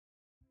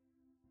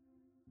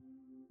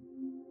Hello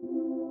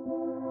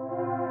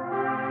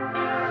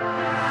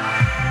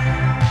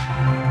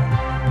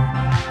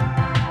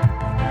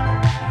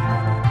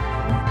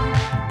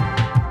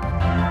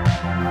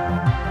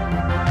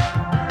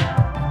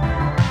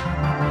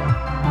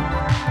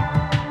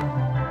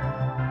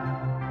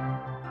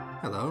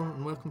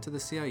and welcome to the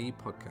CIE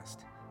podcast.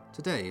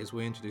 Today, as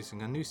we're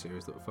introducing our new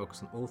series that will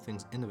focus on all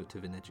things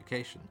innovative in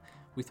education,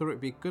 we thought it would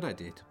be a good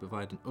idea to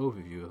provide an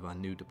overview of our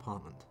new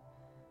department.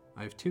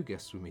 I have two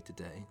guests with me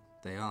today.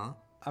 They are...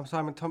 I'm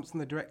Simon Thompson,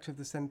 the Director of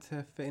the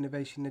Centre for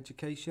Innovation in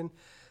Education.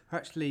 We're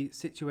actually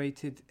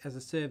situated as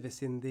a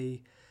service in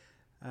the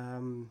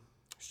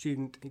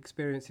Student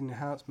Experience and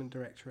Enhancement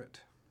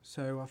Directorate.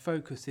 So our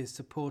focus is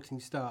supporting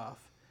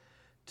staff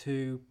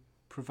to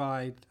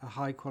provide a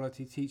high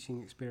quality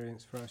teaching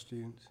experience for our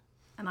students.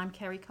 And I'm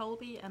Kerry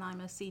Colby, and I'm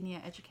a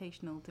Senior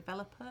Educational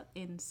Developer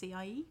in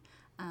CIE,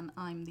 and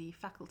I'm the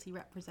Faculty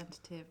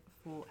Representative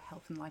for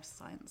Health and Life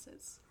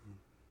Sciences.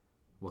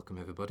 Welcome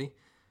everybody.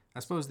 I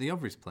suppose the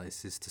obvious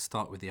place is to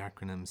start with the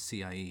acronym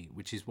CIE,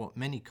 which is what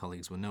many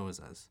colleagues will know us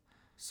as.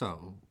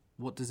 So,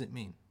 what does it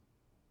mean?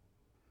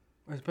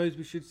 I suppose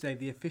we should say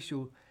the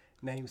official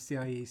name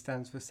CIE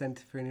stands for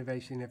Centre for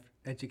Innovation in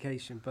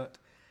Education, but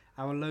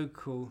our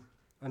local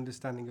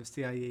understanding of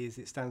CIE is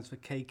it stands for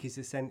Cake is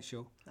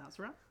Essential. That's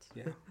right.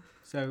 Yeah.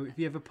 So if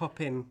you ever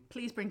pop in,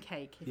 Please bring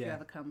cake if you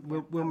ever come.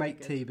 We'll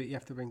make tea, but you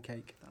have to bring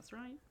cake. That's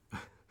right.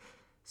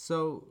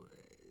 So,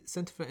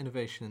 Centre for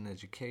Innovation in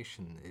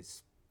Education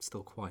is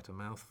still quite a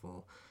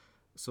mouthful.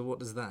 So what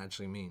does that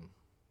actually mean?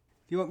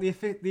 If you want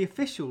the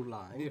official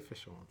line, The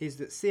official one. is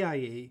that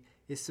CIE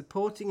is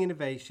supporting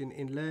innovation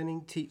in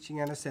learning, teaching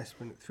and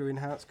assessment through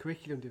enhanced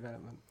curriculum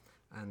development.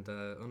 And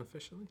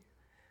unofficially?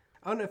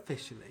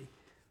 Unofficially,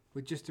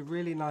 we're just a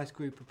really nice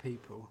group of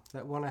people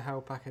that want to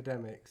help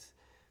academics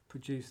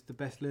produce the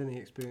best learning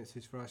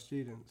experiences for our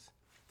students.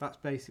 That's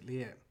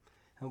basically it.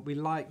 And we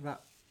like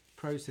that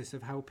process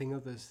of helping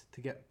others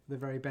to get the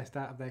very best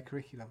out of their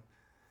curriculum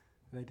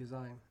they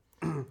design.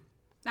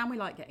 And we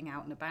like getting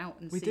out and about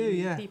and We seeing do,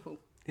 yeah. people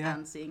Yeah.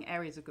 and seeing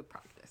areas of good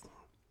practice.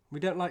 We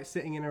don't like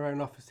sitting in our own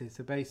offices,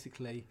 so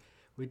basically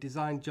we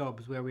design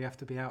jobs where we have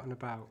to be out and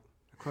about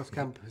across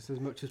campus as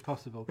much as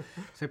possible.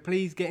 So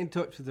please get in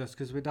touch with us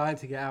because we're dying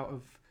to get out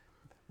of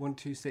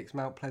 126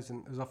 Mount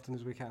Pleasant as often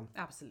as we can.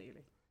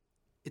 Absolutely.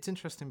 It's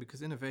interesting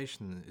because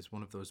innovation is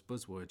one of those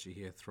buzzwords you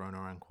hear thrown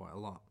around quite a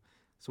lot.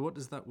 So what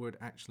does that word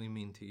actually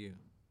mean to you?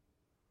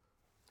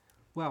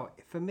 Well,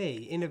 for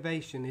me,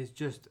 innovation is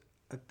just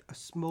a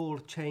small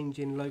change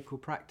in local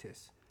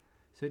practice.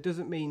 So it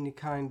doesn't mean you're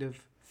kind of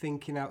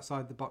thinking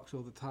outside the box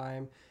all the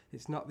time.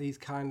 It's not these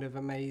kind of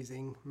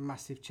amazing,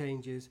 massive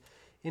changes.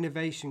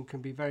 Innovation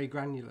can be very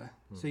granular.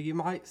 So you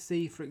might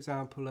see, for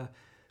example, a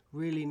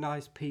really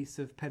nice piece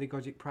of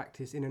pedagogic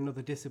practice in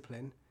another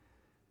discipline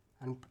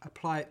and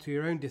apply it to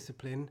your own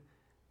discipline,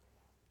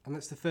 and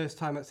that's the first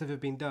time that's ever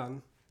been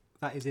done.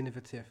 That is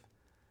innovative.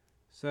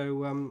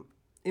 So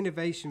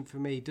innovation for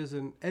me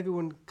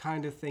everyone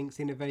kind of thinks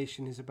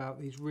innovation is about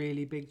these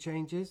really big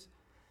changes,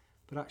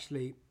 but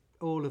actually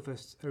all of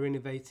us are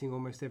innovating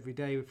almost every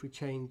day if we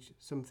change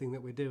something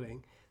that we're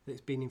doing that's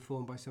been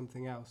informed by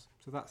something else.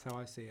 So that's how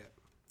I see it.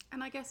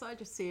 And I guess I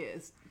just see it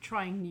as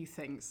trying new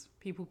things,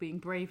 people being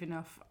brave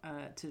enough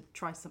to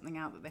try something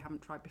out that they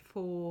haven't tried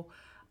before,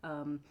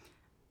 and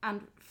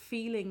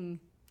feeling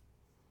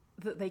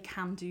that they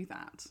can do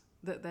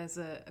that there's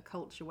a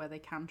culture where they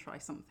can try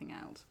something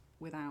out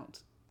without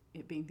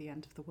it being the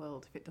end of the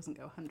world if it doesn't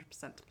go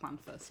 100% to plan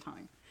first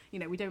time. You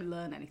know, we don't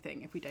learn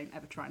anything if we don't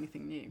ever try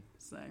anything new,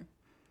 so...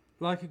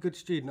 Like a good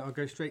student, I'll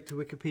go straight to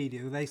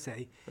Wikipedia. They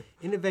say,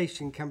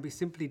 innovation can be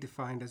simply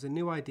defined as a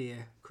new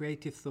idea,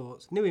 creative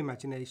thoughts, new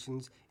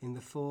imaginations in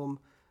the form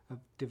of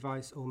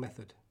device or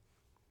method.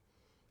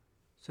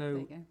 There So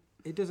you go.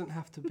 it doesn't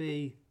have to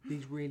be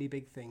these really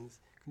big things.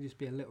 It can just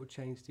be a little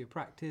change to your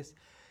practice.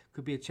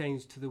 Could be a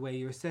change to the way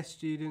you assess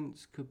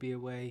students. Could be a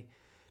way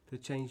to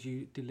change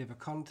you deliver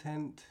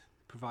content,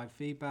 provide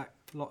feedback.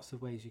 Lots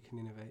of ways you can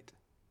innovate.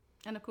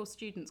 And of course,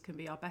 students can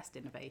be our best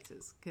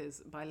innovators because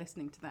by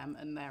listening to them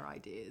and their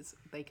ideas,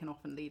 they can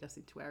often lead us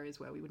into areas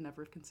where we would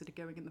never have considered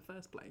going in the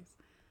first place.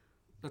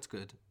 That's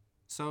good.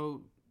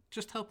 So,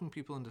 just helping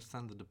people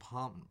understand the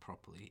department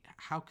properly,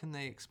 how can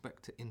they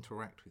expect to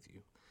interact with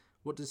you?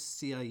 What does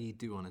CIE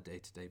do on a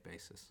day-to-day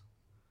basis?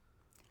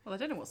 Well, I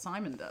don't know what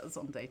Simon does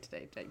on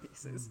day-to-day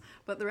basis,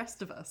 but the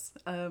rest of us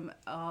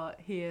are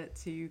here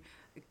to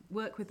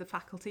work with the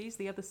faculties,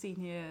 the other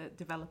senior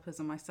developers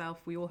and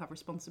myself. We all have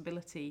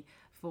responsibility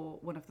for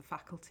one of the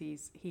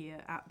faculties here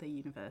at the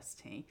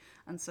university.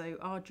 And so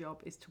our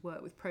job is to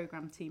work with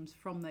programme teams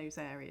from those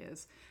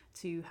areas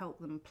to help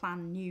them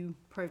plan new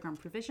programme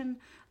provision,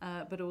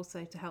 but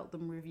also to help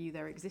them review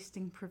their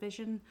existing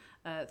provision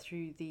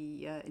through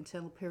the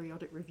internal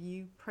periodic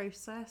review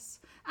process,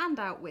 and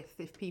out with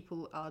if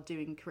people are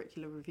doing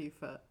curricular review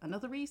for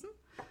another reason.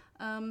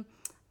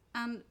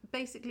 And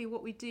basically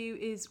what we do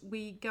is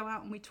we go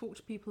out and we talk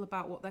to people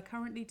about what they're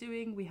currently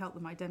doing. We help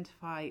them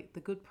identify the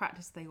good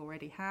practice they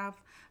already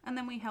have. And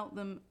then we help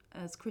them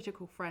as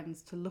critical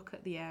friends to look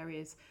at the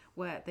areas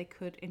where they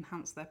could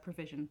enhance their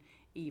provision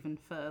even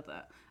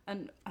further.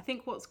 And I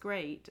think what's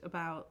great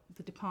about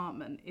the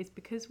department is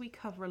because we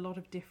cover a lot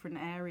of different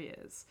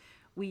areas,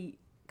 we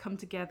come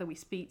together, we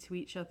speak to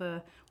each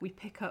other, we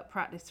pick up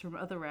practice from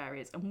other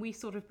areas, and we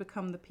sort of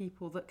become the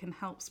people that can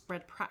help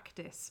spread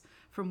practice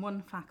from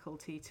one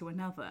faculty to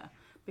another.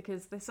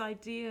 Because this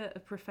idea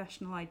of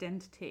professional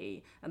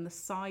identity and the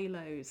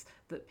silos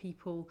that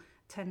people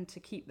tend to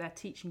keep their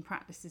teaching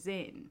practices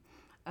in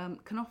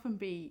can often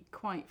be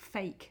quite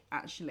fake,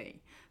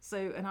 actually.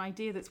 So an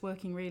idea that's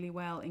working really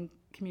well in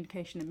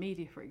communication and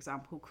media, for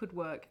example, could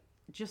work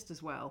just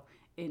as well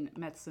in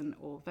medicine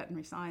or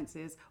veterinary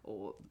sciences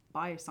or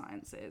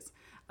biosciences,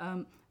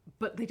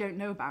 but they don't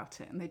know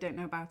about it and they don't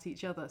know about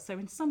each other. So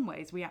in some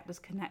ways we act as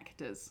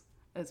connectors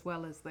as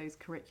well as those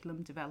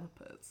curriculum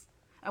developers.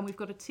 And we've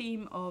got a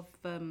team of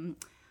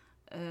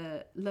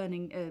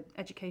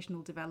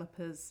educational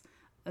developers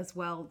as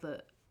well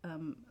that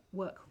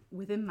work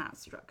within that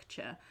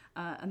structure,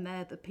 and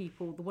they're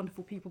the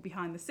wonderful people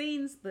behind the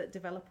scenes that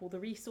develop all the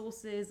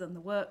resources and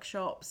the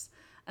workshops,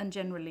 and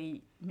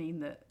generally mean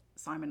that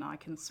Simon and I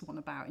can swan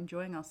about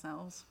enjoying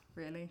ourselves,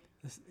 really.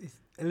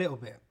 It's a little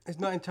bit. It's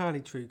not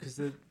entirely true, because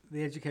the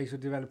educational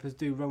developers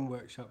do run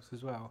workshops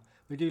as well.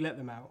 We do let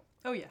them out.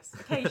 Oh yes,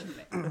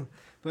 occasionally.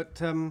 But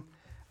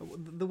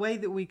the way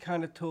that we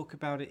kind of talk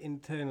about it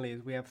internally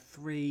is we have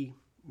three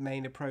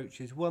main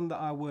approaches. One, that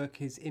our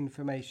work is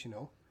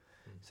informational.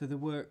 So the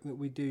work that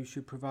we do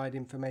should provide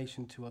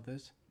information to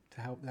others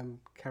to help them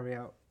carry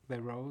out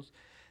their roles.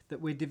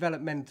 That we're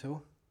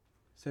developmental,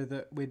 so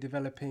that we're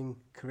developing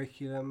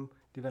curriculum,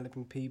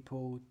 developing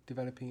people,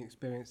 developing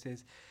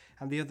experiences.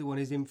 And the other one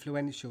is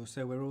influential,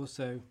 so we're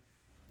also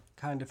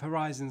kind of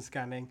horizon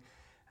scanning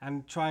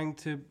and trying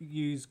to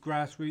use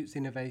grassroots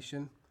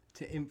innovation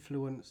to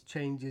influence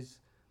changes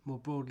more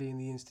broadly in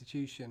the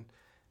institution.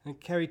 And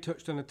Kerry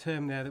touched on a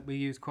term there that we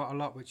use quite a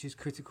lot, which is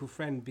critical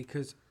friend,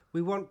 because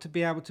we want to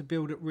be able to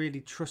build up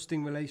really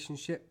trusting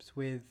relationships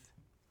with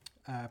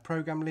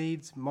programme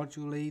leads,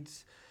 module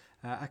leads,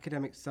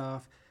 academic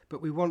staff,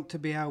 but we want to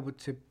be able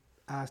to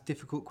ask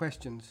difficult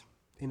questions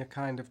in a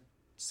kind of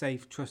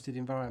safe, trusted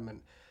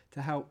environment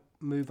to help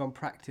move on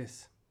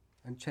practice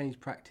and change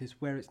practice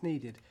where it's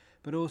needed.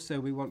 But also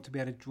we want to be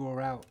able to draw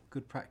out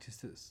good practice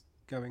that's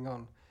going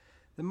on.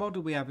 The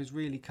model we have is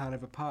really kind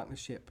of a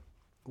partnership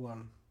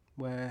one,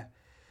 where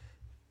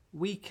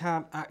we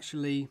can't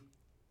actually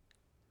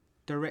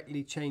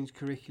directly change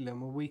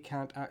curriculum, or we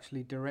can't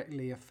actually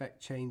directly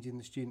affect change in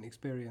the student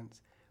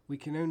experience. We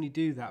can only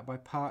do that by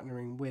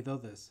partnering with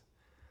others.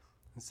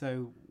 And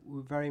so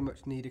we very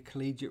much need a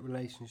collegiate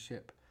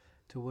relationship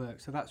to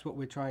work. So that's what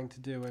we're trying to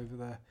do over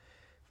the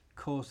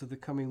course of the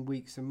coming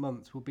weeks and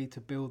months, will be to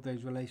build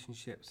those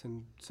relationships.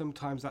 And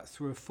sometimes that's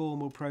through a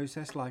formal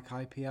process like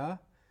IPR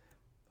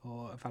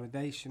or a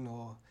validation,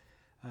 or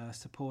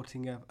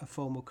supporting a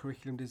formal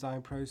curriculum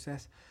design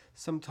process.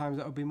 Sometimes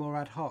that will be more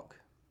ad hoc.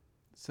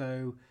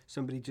 So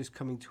somebody just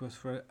coming to us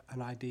for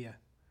an idea.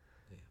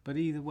 Yeah. But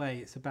either way,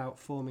 it's about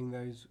forming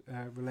those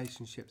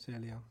relationships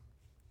early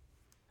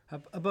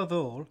on. Above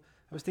all,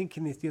 I was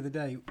thinking this the other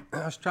day,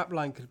 our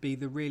strapline could be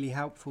the really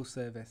helpful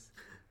service.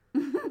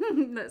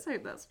 Let's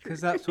hope that's true.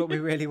 Because that's what we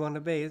really want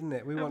to be, isn't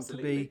it? We want to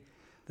be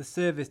the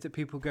service that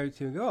people go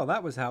to and go, oh,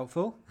 that was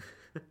helpful.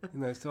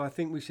 So I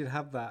think we should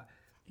have that.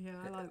 Yeah,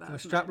 I like that. A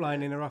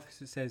strapline in our office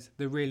that says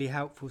the really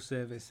helpful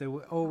service. So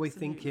we're always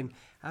thinking,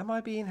 am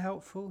I being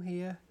helpful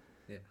here?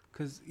 Yeah.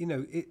 Because,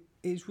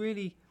 it's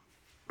really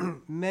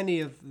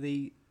many of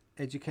the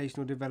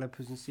educational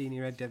developers and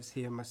senior ed devs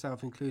here,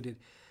 myself included,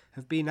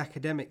 have been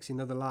academics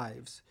in other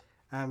lives.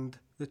 And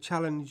the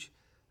challenge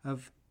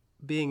of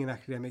being an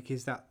academic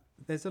is that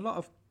there's a lot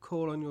of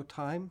call on your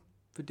time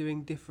for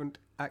doing different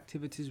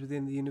activities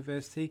within the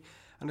university.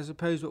 And I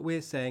suppose what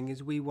we're saying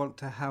is we want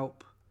to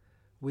help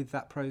with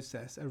that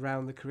process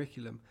around the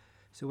curriculum.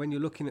 So when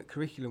you're looking at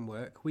curriculum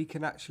work, we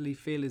can actually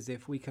feel as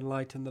if we can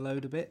lighten the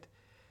load a bit.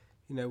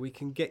 We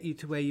can get you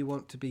to where you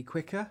want to be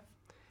quicker,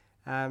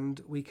 and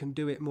we can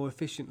do it more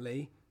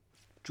efficiently,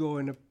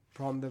 drawing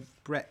upon the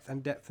breadth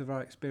and depth of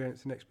our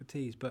experience and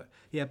expertise. But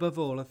yeah, above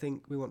all, I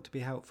think we want to be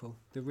helpful.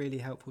 The really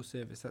helpful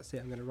service, that's it.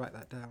 I'm going to write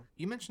that down.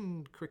 You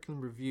mentioned curriculum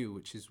review,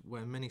 which is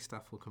where many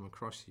staff will come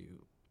across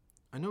you.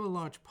 I know a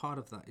large part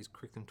of that is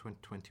Curriculum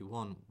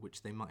 2021,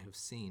 which they might have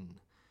seen.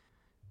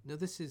 Now,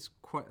 this is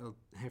quite a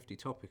hefty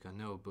topic, I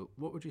know, but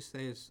what would you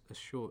say is a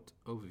short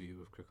overview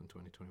of Curriculum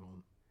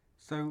 2021?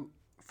 So,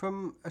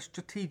 from a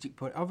strategic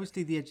point,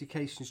 obviously the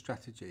education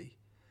strategy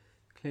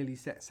clearly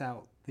sets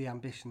out the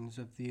ambitions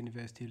of the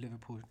University of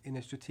Liverpool in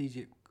a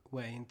strategic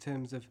way in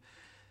terms of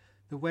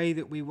the way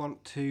that we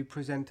want to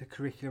present a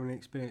curriculum and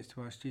experience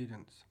to our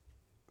students.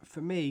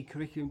 For me,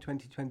 Curriculum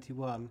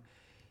 2021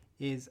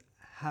 is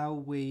how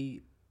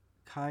we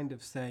kind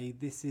of say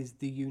this is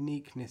the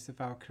uniqueness of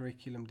our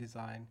curriculum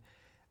design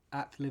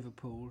at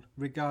Liverpool,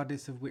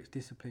 regardless of which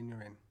discipline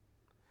you're in.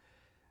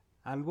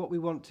 And what we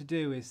want to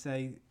do is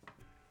say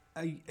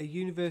a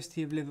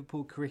University of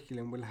Liverpool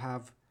curriculum will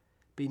have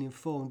been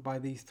informed by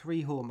these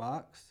 3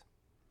 hallmarks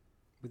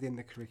within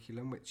the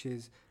curriculum, which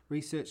is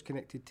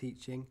research-connected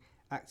teaching,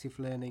 active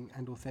learning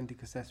and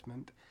authentic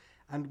assessment,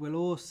 and will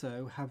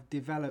also have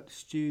developed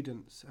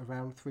students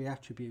around 3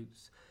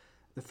 attributes.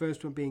 The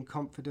first one being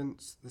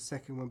confidence, the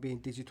second one being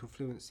digital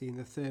fluency, and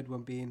the third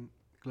one being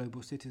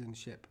global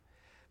citizenship.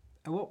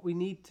 And what we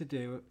need to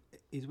do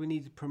is we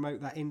need to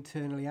promote that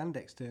internally and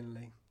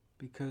externally,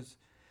 because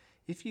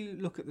if you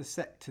look at the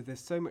sector, there's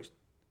so much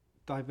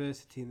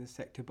diversity in the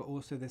sector, but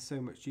also there's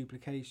so much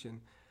duplication.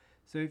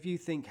 So if you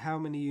think how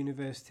many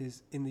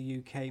universities in the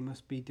UK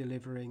must be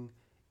delivering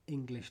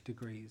English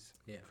degrees,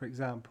 for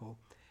example,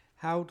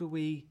 how do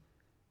we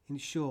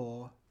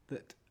ensure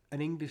that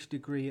an English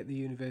degree at the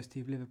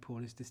University of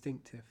Liverpool is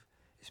distinctive,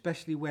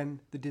 especially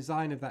when the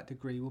design of that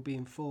degree will be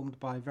informed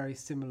by very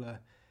similar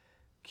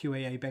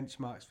QAA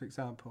benchmarks, for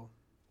example?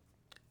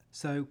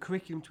 So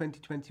Curriculum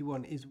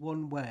 2021 is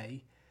one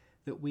way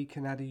that we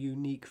can add a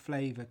unique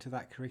flavour to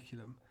that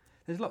curriculum.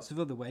 There's lots of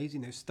other ways,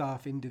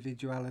 staff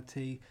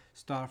individuality,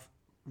 staff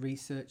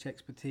research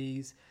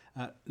expertise,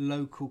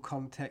 local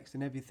context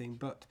and everything,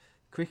 but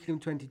Curriculum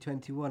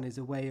 2021 is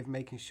a way of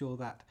making sure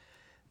that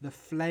the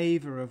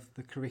flavour of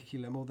the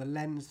curriculum, or the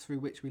lens through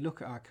which we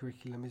look at our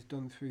curriculum, is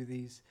done through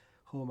these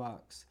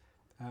hallmarks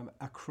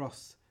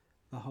across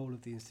the whole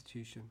of the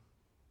institution.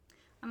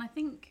 And I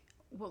think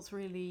what's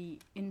really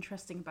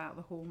interesting about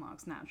the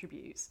hallmarks and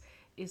attributes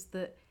is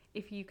that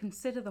if you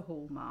consider the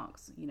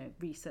hallmarks,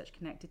 research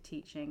connected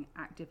teaching,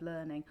 active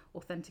learning,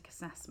 authentic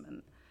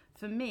assessment,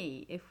 for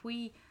me, if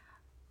we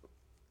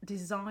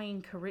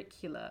design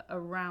curricula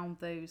around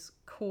those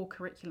core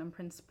curriculum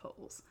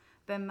principles,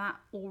 then that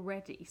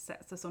already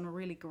sets us on a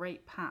really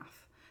great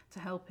path to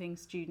helping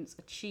students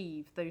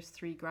achieve those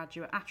 3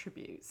 graduate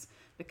attributes.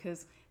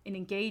 Because in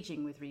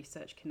engaging with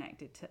research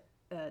connected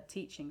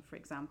teaching, for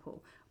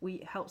example,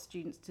 we help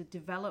students to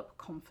develop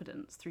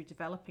confidence through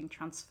developing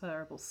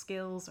transferable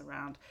skills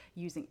around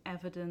using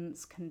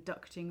evidence,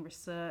 conducting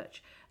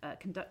research,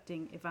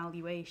 conducting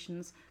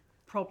evaluations,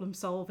 problem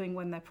solving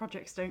when their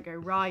projects don't go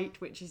right,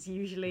 which is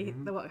usually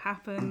what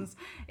happens.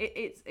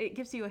 It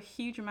gives you a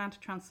huge amount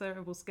of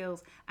transferable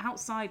skills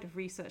outside of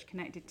research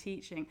connected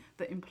teaching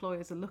that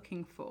employers are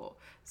looking for.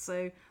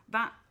 So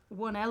that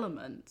one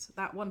element,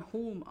 that one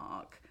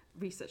hallmark,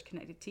 research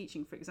connected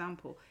teaching, for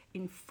example,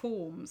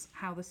 informs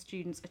how the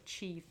students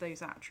achieve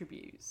those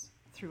attributes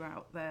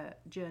throughout their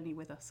journey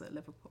with us at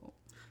Liverpool.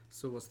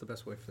 So what's the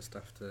best way for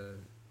staff to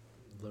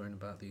learn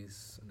about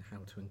these and how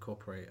to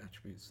incorporate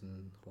attributes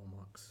and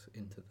hallmarks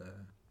into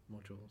their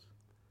modules?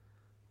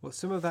 Well,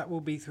 some of that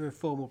will be through a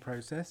formal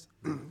process.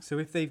 So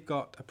if they've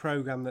got a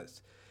programme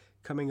that's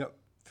coming up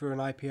through an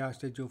IPR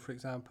schedule, for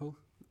example,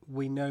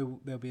 we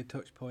know there'll be a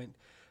touch point.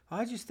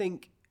 I just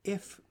think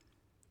if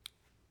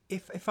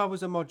I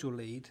was a module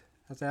lead,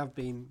 as I have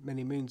been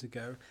many moons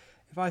ago,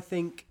 if I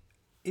think,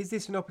 is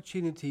this an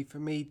opportunity for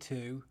me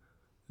to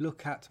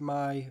look at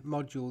my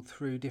module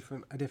through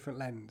a different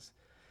lens?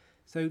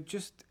 So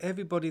just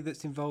everybody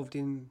that's involved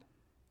in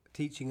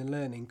teaching and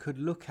learning could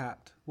look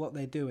at what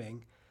they're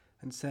doing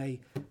and say,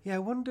 I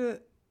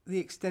wonder the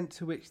extent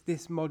to which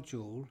this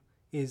module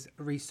is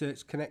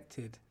research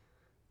connected.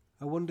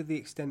 I wonder the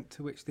extent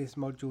to which this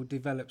module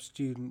develops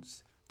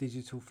students'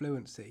 digital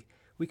fluency.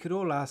 We could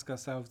all ask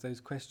ourselves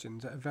those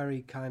questions at a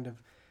very kind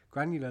of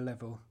granular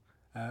level,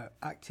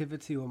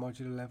 activity or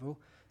modular level.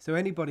 So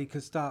anybody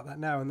could start that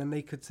now, and then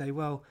they could say,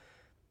 well,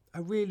 I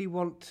really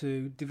want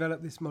to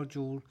develop this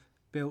module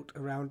built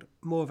around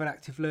more of an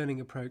active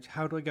learning approach.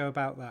 How do I go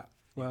about that?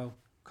 Well,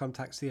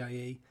 contact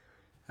CIE,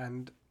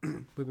 and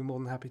we'd be more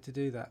than happy to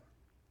do that.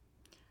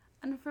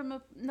 And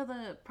from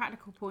another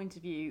practical point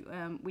of view,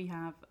 we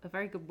have a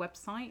very good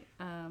website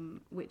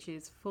which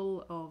is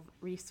full of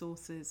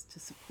resources to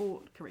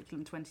support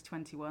Curriculum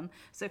 2021.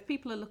 So if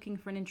people are looking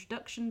for an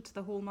introduction to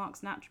the hallmarks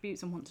and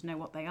attributes and want to know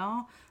what they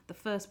are, the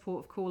first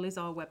port of call is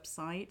our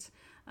website.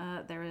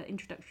 There are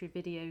introductory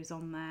videos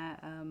on there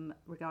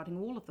regarding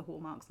all of the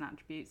hallmarks and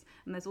attributes,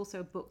 and there's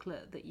also a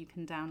booklet that you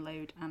can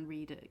download and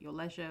read at your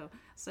leisure.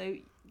 So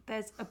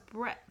there's a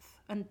breadth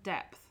and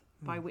depth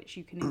by which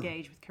you can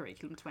engage with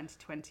Curriculum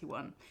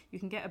 2021. You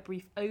can get a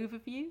brief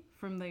overview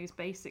from those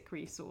basic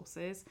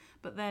resources,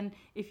 but then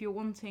if you're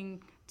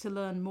wanting to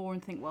learn more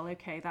and think, well,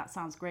 okay, that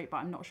sounds great, but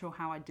I'm not sure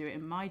how I do it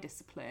in my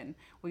discipline,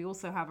 we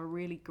also have a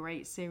really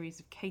great series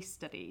of case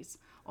studies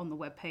on the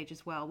webpage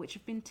as well, which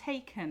have been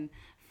taken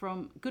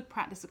from good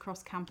practice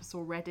across campus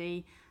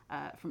already,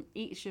 from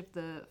each of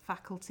the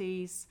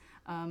faculties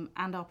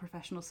and our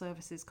professional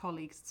services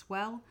colleagues as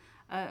well,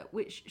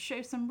 which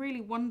show some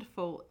really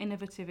wonderful,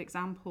 innovative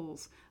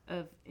examples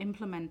of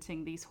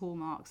implementing these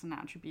hallmarks and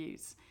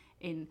attributes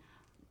in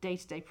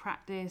day-to-day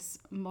practice,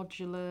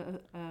 modular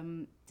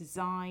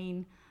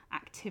design,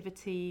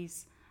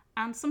 activities,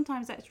 and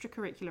sometimes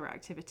extracurricular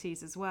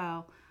activities as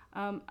well.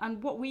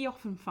 And what we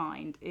often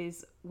find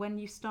is when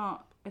you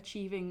start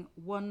achieving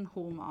one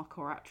hallmark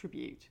or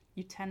attribute,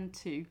 you tend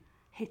to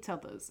hit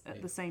others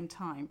at the same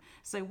time.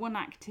 So one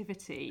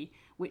activity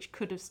which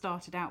could have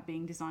started out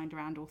being designed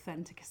around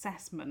authentic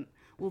assessment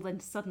will then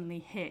suddenly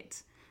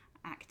hit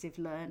active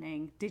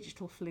learning,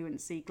 digital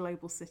fluency,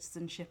 global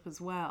citizenship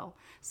as well.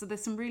 So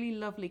there's some really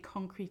lovely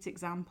concrete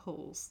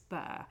examples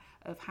there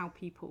of how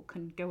people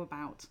can go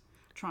about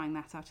trying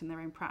that out in their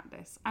own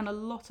practice. And a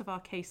lot of our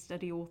case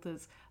study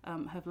authors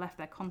have left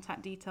their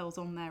contact details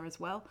on there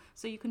as well,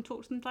 so you can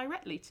talk to them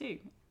directly too.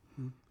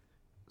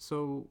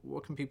 So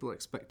what can people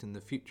expect in the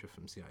future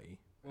from CIE?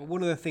 Well,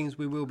 one of the things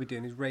we will be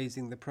doing is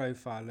raising the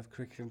profile of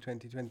Curriculum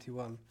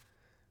 2021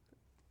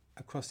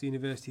 across the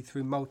university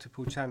through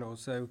multiple channels.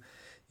 So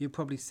you'll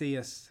probably see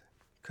us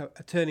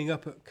turning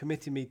up at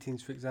committee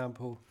meetings, for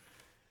example,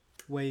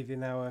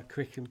 waving our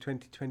Curriculum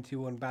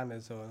 2021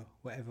 banners or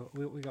whatever.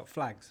 We got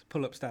flags,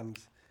 pull-up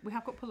stands. We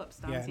have got pull-up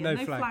stands. Yeah, Yeah,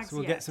 no flags.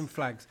 We'll yet. get some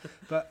flags.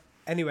 But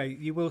anyway,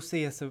 you will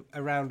see us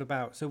around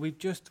about. So we've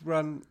just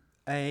run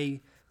a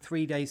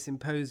 3-day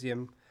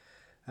symposium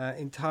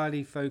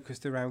entirely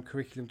focused around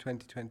Curriculum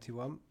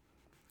 2021.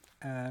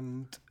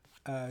 And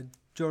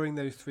during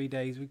those 3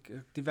 days, we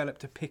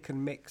developed a pick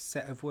and mix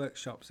set of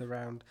workshops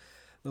around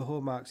the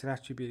hallmarks and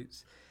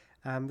attributes.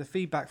 And the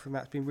feedback from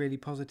that's been really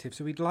positive.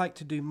 So we'd like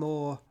to do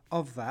more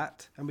of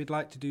that, and we'd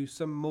like to do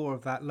some more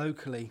of that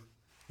locally,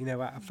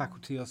 at a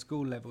faculty or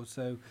school level.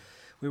 So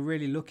we're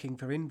really looking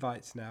for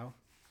invites now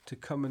to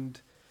come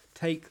and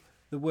take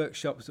the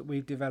workshops that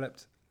we've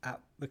developed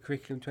at the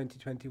Curriculum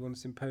 2021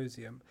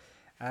 Symposium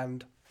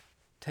and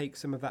take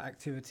some of that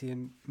activity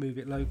and move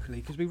it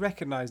locally, because we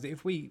recognise that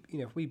if we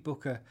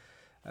book a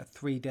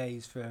 3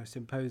 days for a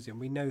symposium,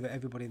 we know that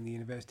everybody in the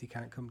university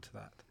can't come to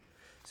that.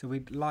 So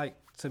we'd like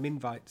some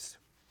invites,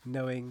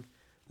 knowing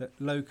that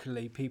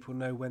locally people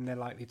know when they're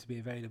likely to be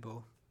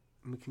available,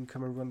 and we can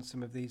come and run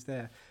some of these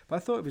there. But I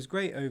thought it was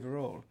great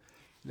overall.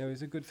 It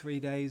was a good 3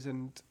 days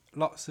and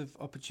lots of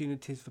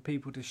opportunities for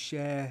people to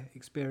share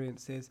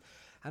experiences.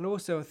 And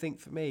also, I think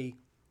for me,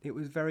 it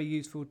was very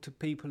useful to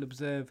people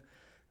observe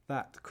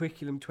that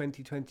Curriculum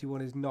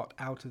 2021 is not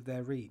out of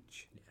their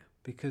reach,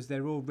 because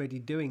they're already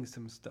doing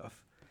some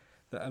stuff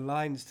that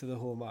aligns to the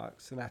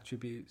hallmarks and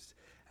attributes,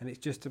 and it's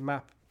just a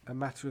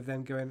matter of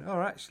them going,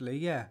 oh, actually,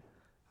 yeah,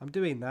 I'm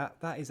doing that.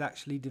 That is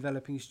actually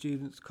developing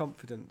students'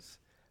 confidence.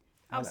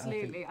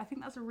 Absolutely. I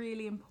think that's a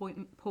really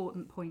important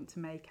point to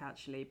make,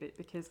 actually,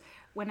 because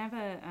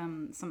whenever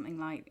something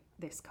like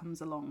this comes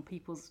along,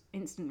 people's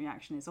instant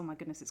reaction is, oh my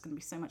goodness, it's going to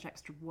be so much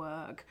extra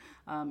work.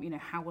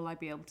 How will I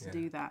be able to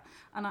do that?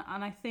 And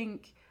I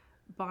think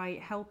by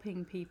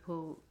helping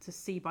people to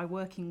see, by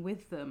working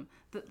with them,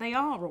 that they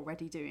are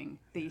already doing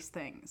these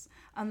things,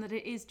 and that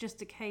it is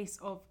just a case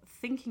of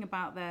thinking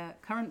about their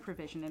current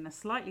provision in a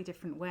slightly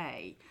different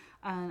way,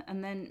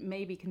 and then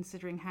maybe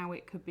considering how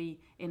it could be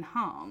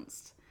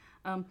enhanced.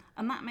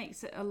 And that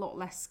makes it a lot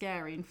less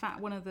scary. In fact,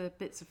 one of the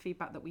bits of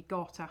feedback that we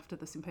got after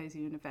the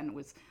symposium event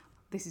was,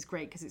 this is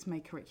great because it's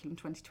made Curriculum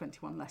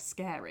 2021 less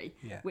scary,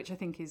 which I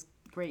think is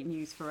great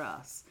news for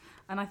us.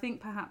 And I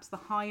think perhaps the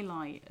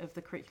highlight of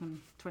the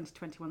Curriculum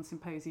 2021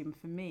 symposium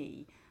for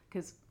me,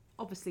 because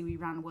obviously we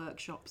ran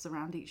workshops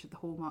around each of the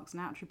hallmarks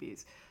and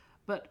attributes,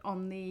 but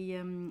on the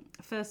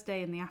first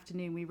day in the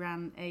afternoon, we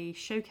ran a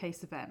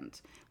showcase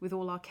event with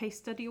all our case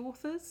study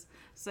authors.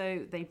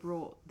 So they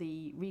brought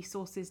the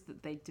resources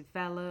that they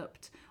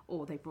developed,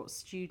 or they brought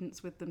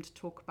students with them to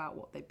talk about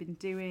what they've been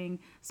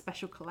doing.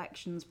 Special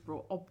collections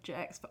brought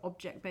objects for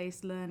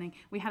object-based learning.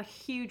 We had a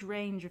huge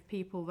range of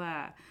people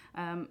there.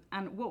 And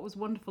what was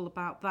wonderful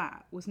about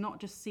that was not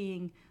just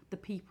seeing the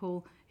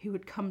people who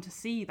had come to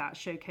see that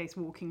showcase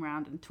walking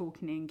around and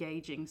talking and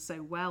engaging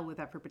so well with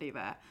everybody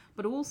there,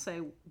 but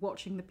also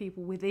watching the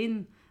people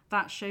within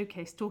that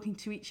showcase talking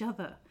to each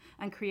other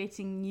and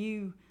creating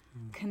new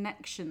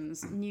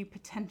connections, new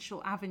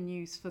potential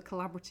avenues for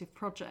collaborative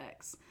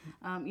projects.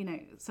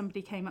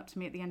 Somebody came up to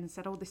me at the end and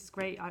said, oh, this is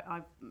great,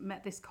 I've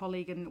met this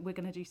colleague and we're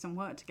going to do some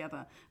work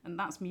together. And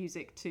that's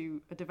music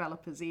to a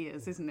developer's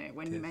ears, isn't it,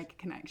 when you make a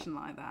connection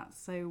like that?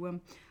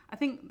 So I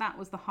think that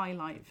was the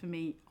highlight for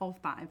me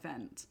of that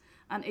event.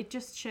 And it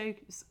just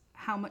shows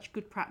how much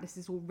good practice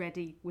is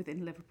already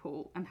within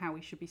Liverpool and how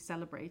we should be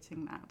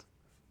celebrating that.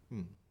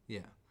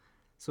 Yeah.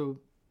 So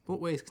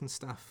what ways can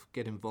staff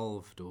get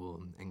involved or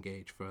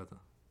engage further?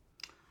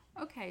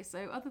 Okay,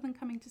 so other than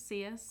coming to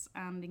see us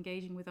and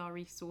engaging with our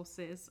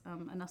resources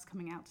and us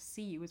coming out to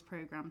see you as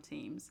programme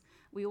teams,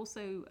 we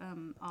also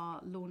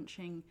are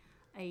launching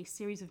a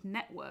series of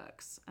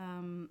networks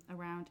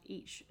around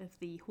each of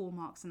the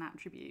hallmarks and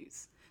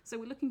attributes. So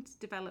we're looking to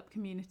develop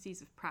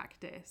communities of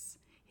practice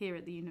here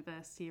at the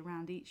university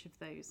around each of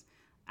those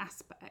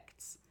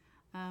aspects.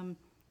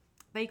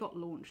 They got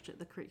launched at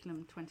the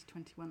Curriculum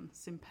 2021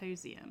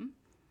 Symposium.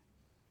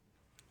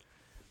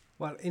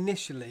 Well,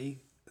 initially,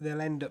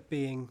 they'll end up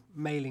being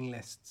mailing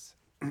lists,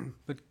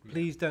 but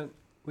please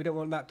we don't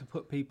want that to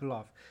put people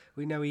off.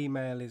 We know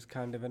email is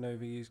kind of an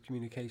overused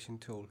communication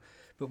tool,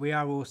 but we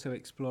are also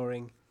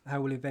exploring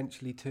how we'll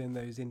eventually turn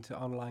those into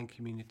online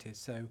communities.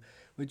 So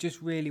we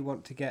just really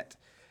want to get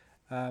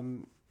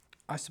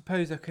I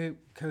suppose a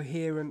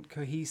coherent,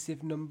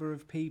 cohesive number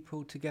of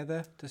people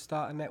together to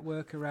start a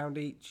network around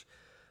each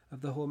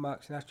of the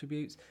hallmarks and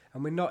attributes.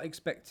 And we're not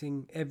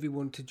expecting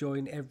everyone to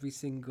join every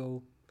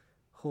single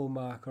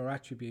hallmark or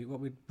attribute. What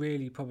we'd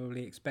really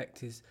probably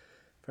expect is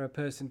for a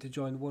person to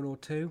join one or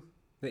two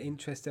that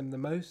interest them the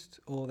most,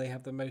 or they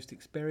have the most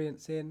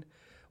experience in,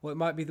 or it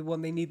might be the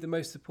one they need the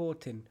most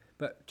support in,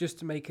 but just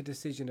to make a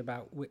decision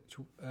about which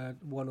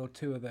one or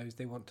two of those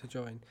they want to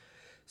join.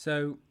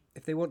 So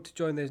if they want to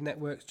join those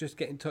networks, just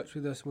get in touch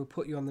with us and we'll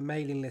put you on the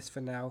mailing list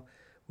for now,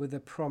 with a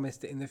promise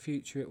that in the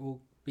future it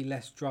will be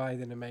less dry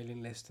than a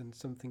mailing list and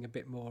something a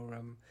bit more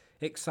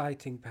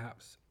exciting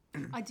perhaps.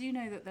 I do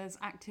know that there's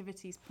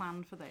activities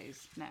planned for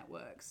those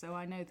networks. So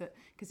I know that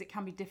because it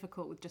can be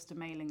difficult with just a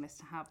mailing list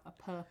to have a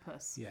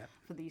purpose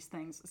for these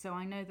things. So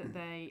I know that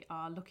they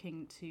are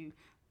looking to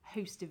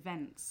host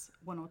events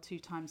 1 or 2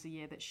 times a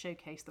year that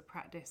showcase the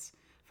practice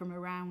from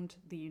around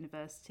the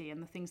university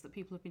and the things that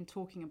people have been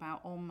talking about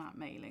on that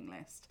mailing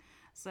list.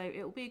 So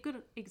it will be a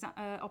good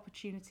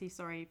opportunity,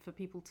 for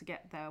people to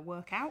get their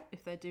work out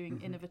if they're doing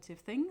innovative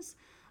things,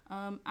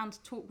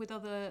 and talk with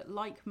other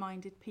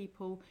like-minded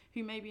people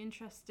who may be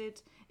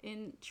interested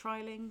in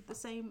trialling the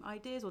same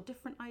ideas or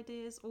different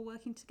ideas, or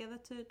working together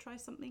to try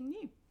something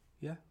new.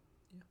 Yeah.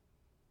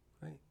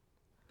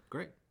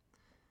 Great.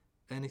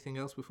 Anything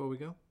else before we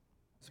go?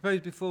 I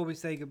suppose before we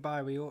say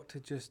goodbye, we ought to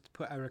just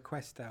put a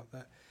request out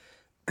that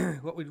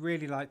what we'd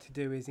really like to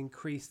do is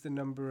increase the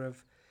number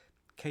of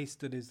case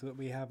studies that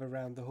we have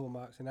around the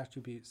hallmarks and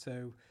attributes.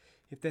 So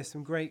if there's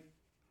some great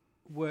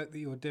work that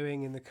you're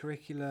doing in the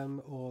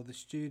curriculum, or the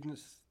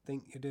students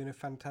think you're doing a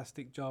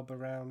fantastic job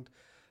around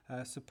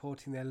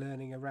supporting their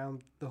learning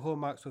around the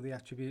hallmarks or the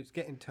attributes,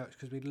 get in touch,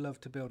 because we'd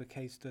love to build a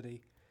case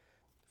study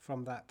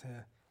from that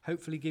to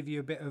hopefully give you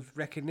a bit of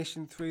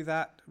recognition through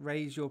that,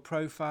 raise your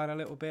profile a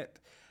little bit.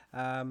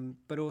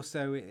 But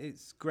also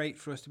it's great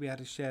for us to be able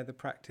to share the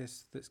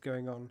practice that's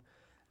going on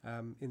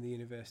in the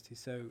university.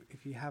 So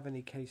if you have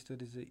any case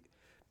studies that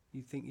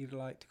you think you'd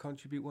like to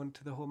contribute one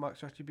to the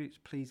hallmarks attributes,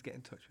 please get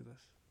in touch with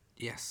us.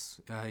 Yes,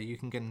 you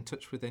can get in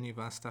touch with any of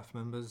our staff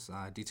members.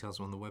 Details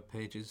are on the web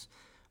pages,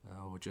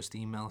 or just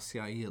email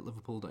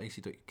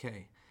cie@liverpool.ac.uk.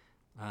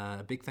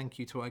 A big thank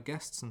you to our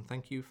guests, and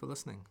thank you for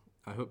listening.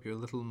 I hope you're a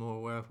little more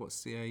aware of what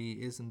CIE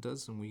is and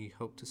does, and we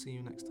hope to see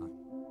you next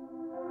time.